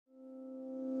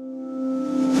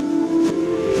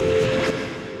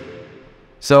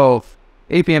So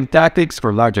ABM Tactics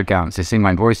for large accounts. You see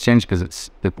my voice change because it's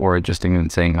a bit more interesting than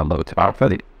saying hello to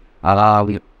everybody.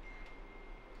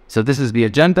 So this is the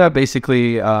agenda.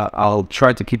 Basically, I'll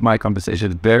try to keep my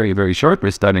conversation very, very short.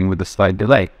 We're starting with a slight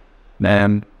delay.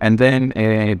 And then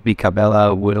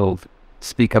Bikabella will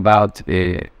speak about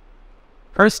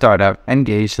her startup,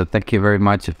 Engage. So thank you very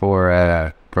much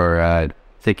for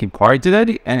taking part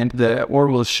today. And Or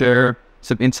will share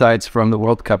some insights from the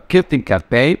World Cup gifting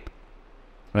campaign.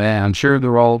 I'm sure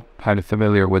they're all kind of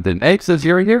familiar with the names as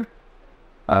you're here.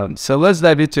 So let's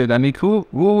dive into it. I mean,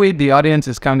 who in the audience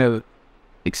is kind of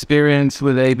experienced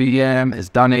with ABM, has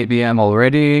done ABM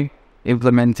already,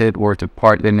 implemented or took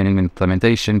part in an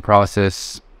implementation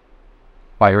process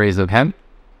by raise of hand?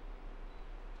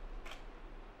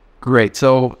 Great.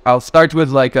 So I'll start with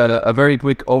like a very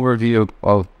quick overview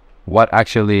of what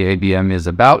actually ABM is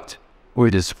about, who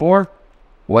it is for,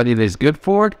 what it is good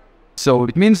for. So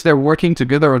it means they're working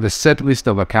together on a set list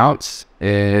of accounts,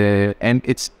 and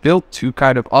it's built to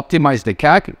kind of optimize the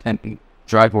CAC and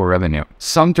drive more revenue.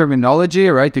 Some terminology,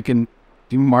 right? You can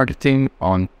do marketing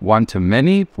on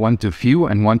one-to-many, one-to-few,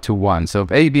 and one-to-one. So if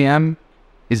ABM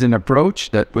is an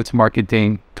approach that puts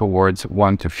marketing towards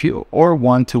one-to-few or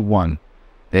one-to-one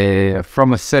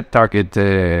from a set target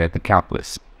account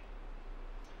list.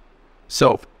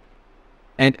 So,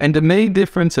 and the main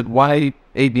difference at why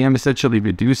ABM essentially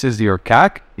reduces your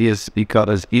CAC is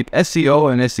because if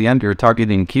SEO and SEM, you're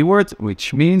targeting keywords,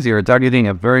 which means you're targeting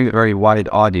a very, very wide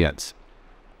audience.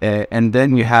 And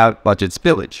then you have budget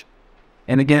spillage.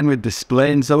 And again, with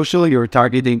display and social, you're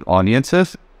targeting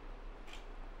audiences.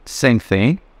 Same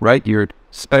thing, right? You're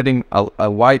spending a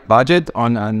wide budget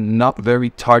on a not very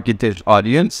targeted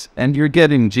audience, and you're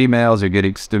getting Gmails, you're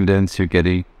getting students, you're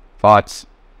getting bots,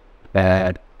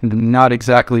 not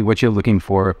exactly what you're looking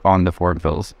for on the form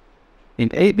fills. In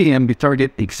ABM, you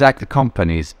target exact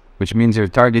companies, which means you're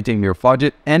targeting your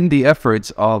budget and the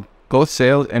efforts of both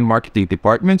sales and marketing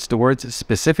departments towards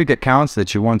specific accounts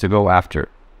that you want to go after.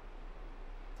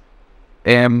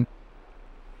 ABM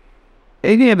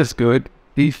is good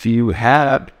if you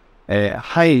have a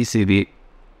high ACV,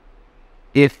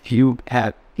 if you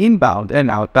have inbound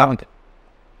and outbound,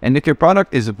 and if your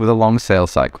product is with a long sales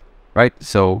cycle, right?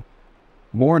 So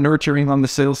more nurturing on the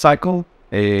sales cycle.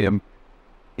 It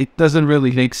doesn't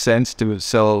really make sense to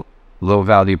sell low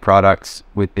value products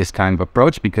with this kind of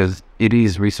approach because it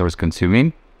is resource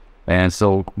consuming. And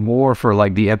so more for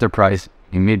like the enterprise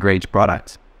and mid-range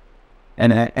products.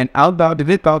 And outbound and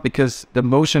inbound because the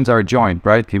motions are joined,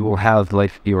 right? You will have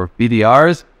like your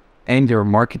BDRs and your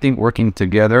marketing working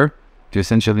together to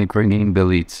essentially bring in the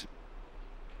leads.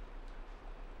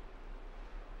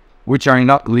 Which are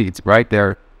not leads, right?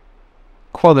 They're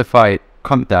qualified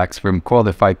contacts from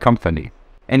qualified company.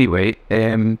 Anyway,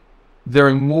 there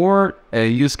are more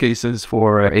use cases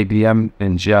for ABM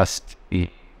than just in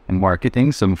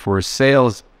marketing. So for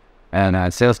sales,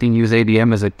 and sales can use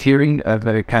ABM as a tiering of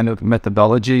a kind of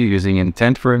methodology using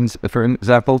intent, for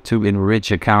example, to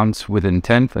enrich accounts with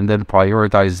intent and then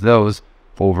prioritize those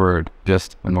over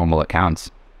just normal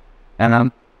accounts.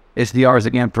 And SDRs,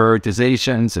 again,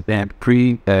 prioritizations and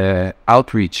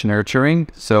pre-outreach nurturing.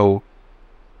 So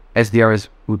SDRs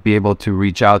would be able to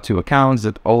reach out to accounts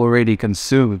that already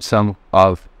consume some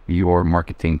of your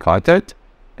marketing content,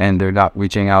 and they're not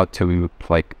reaching out to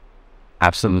like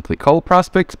absolutely cold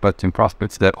prospects, but to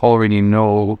prospects that already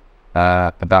know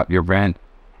about your brand.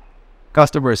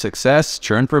 Customer success,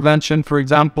 churn prevention, for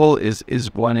example, is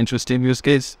one interesting use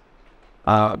case.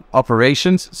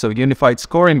 Operations, so unified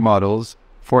scoring models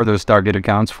for those target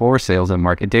accounts for sales and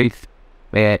marketing,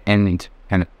 and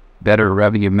kind of better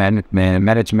revenue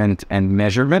management and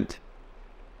measurement.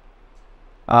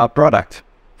 Product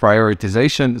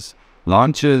prioritizations,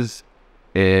 launches,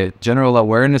 general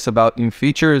awareness about new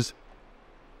features,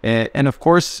 and of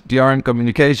course, DR and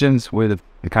communications with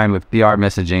the kind of PR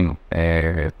messaging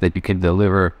that you can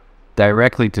deliver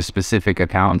directly to specific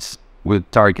accounts with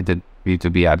targeted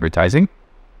B2B advertising.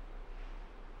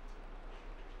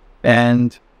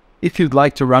 And if you'd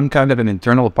like to run kind of an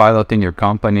internal pilot in your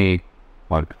company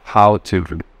on how to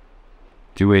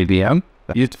do ABM,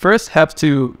 you'd first have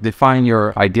to define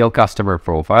your ideal customer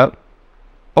profile,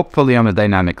 hopefully on a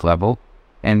dynamic level,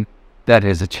 and that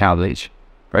is a challenge,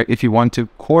 right? If you want to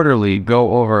quarterly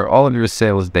go over all of your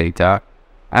sales data,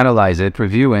 analyze it,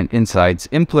 review and insights,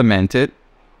 implement it,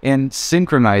 and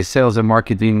synchronize sales and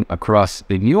marketing across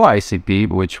the new ICP,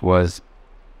 which was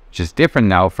just different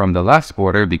now from the last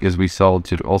quarter because we sold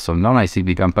to also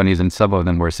non-ICP companies and some of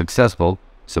them were successful.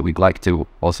 So we'd like to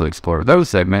also explore those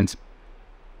segments.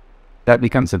 That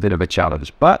becomes a bit of a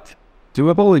challenge, but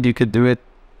doable, and you could do it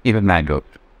even manually.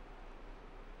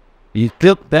 You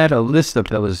built that a list of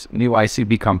those new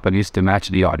ICB companies to match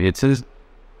the audiences.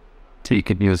 So you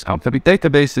can use company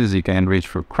databases, you can enrich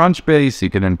through Crunchbase, you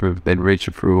can enrich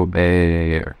through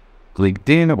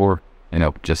LinkedIn or,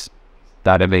 just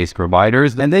database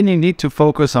providers. And then you need to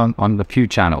focus on the few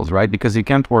channels, right? Because you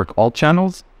can't work all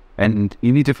channels, and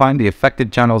you need to find the effective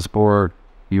channels for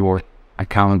your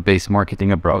account-based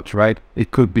marketing approach, right? It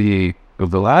could be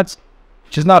Google Ads,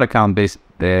 which is not account-based,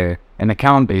 an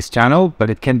account-based channel,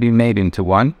 but it can be made into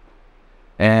one.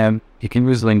 And you can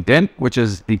use LinkedIn, which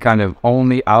is the kind of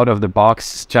only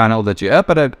out-of-the-box channel that you have,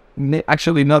 but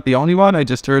actually not the only one. I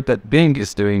just heard that Bing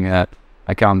is doing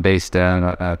account-based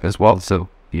as well. So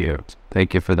yeah,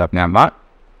 thank you for that, Matt.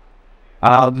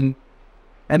 And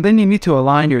then you need to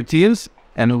align your teams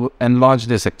and launch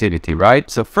this activity, right?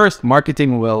 So first,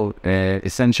 marketing will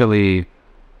essentially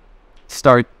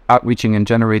start outreaching and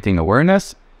generating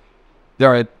awareness.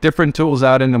 There are different tools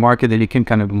out in the market that you can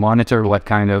kind of monitor what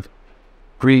kind of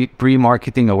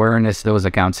pre-marketing awareness those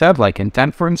accounts have, like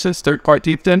intent, for instance,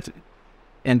 third-party intent.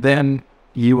 And then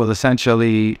you will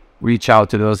essentially reach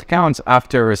out to those accounts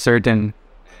after a certain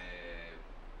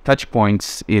touch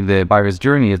points in the buyer's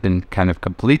journey has been kind of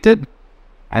completed.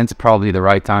 And it's probably the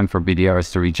right time for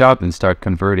BDRs to reach out and start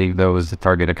converting those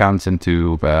target accounts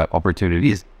into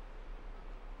opportunities.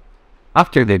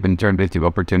 After they've been turned into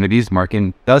opportunities,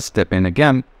 marketing does step in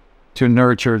again to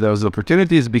nurture those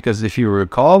opportunities, because if you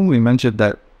recall, we mentioned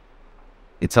that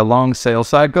it's a long sales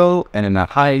cycle and in a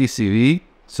high ACV,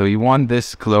 so you want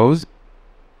this closed.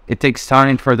 It takes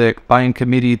time for the buying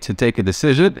committee to take a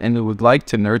decision, and we would like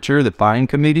to nurture the buying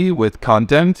committee with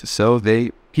content so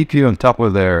they keep you on top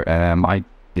of their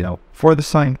for the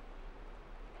sign.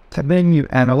 And then you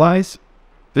analyze,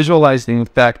 visualize the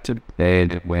impact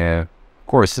where, of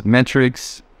course,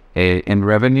 metrics in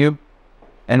revenue,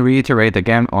 and reiterate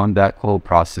again on that whole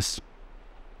process.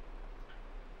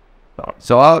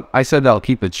 So I said I'll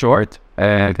keep it short,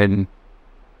 and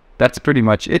that's pretty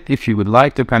much it. If you would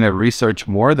like to kind of research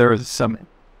more, there's some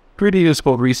pretty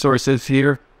useful resources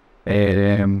here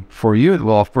for you.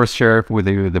 We'll of course share with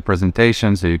you the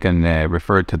presentation, so you can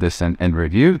refer to this and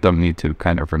review. Don't need to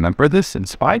kind of remember this in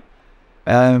spite.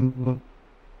 And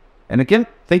again,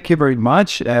 thank you very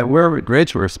much. We're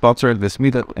N.Rich, we're sponsoring this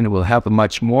meetup, and we'll have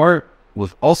much more.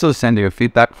 We'll also send you a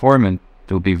feedback form, and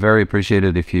it will be very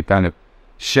appreciated if you kind of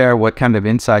share what kind of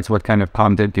insights, what kind of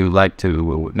content you'd like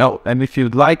to know. And if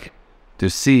you'd like to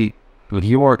see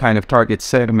your kind of target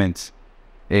segments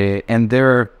and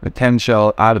their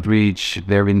potential outreach,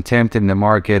 their intent in the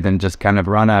market, and just kind of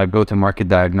run a go-to-market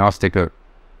diagnostic of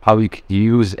how we could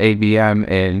use ABM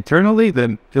internally,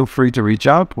 then feel free to reach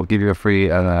out. We'll give you a free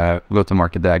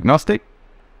go-to-market diagnostic.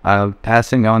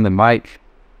 Passing on the mic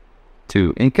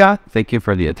to Inka. Thank you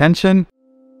for the attention.